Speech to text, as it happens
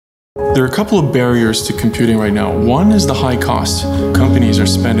There are a couple of barriers to computing right now. One is the high cost. Companies are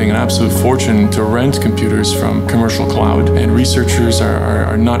spending an absolute fortune to rent computers from commercial cloud, and researchers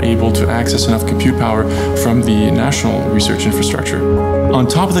are not able to access enough compute power from the national research infrastructure. On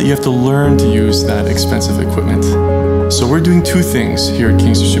top of that, you have to learn to use that expensive equipment. So we're doing two things here at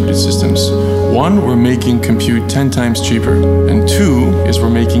King's Distributed Systems. One, we're making compute 10 times cheaper. And two is we're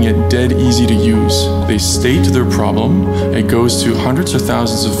making it dead easy to use. They state their problem, it goes to hundreds or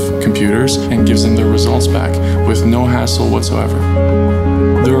thousands of computers and gives them their results back with no hassle whatsoever.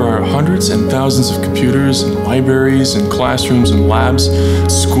 There are hundreds and thousands of computers and libraries and classrooms and labs,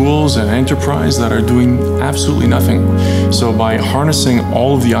 schools and enterprise that are doing absolutely nothing. So by harnessing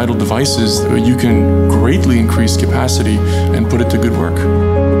all of the idle devices, you can greatly increase capacity and put it to good work.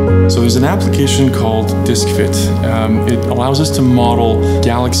 So there's an application called DiskFit. It allows us to model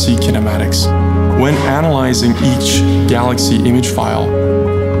galaxy kinematics. When analyzing each galaxy image file,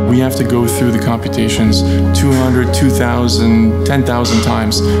 we have to go through the computations 200, 2,000, 10,000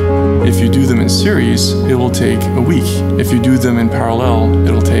 times. If you do them in series, it will take a week. If you do them in parallel,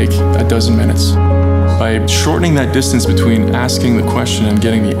 it'll take a dozen minutes. By shortening that distance between asking the question and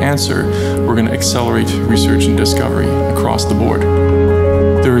getting the answer, we're going to accelerate research and discovery across the board.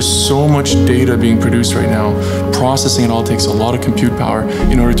 There is so much data being produced right now. Processing it all takes a lot of compute power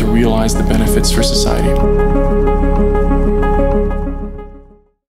in order to realize the benefits for society.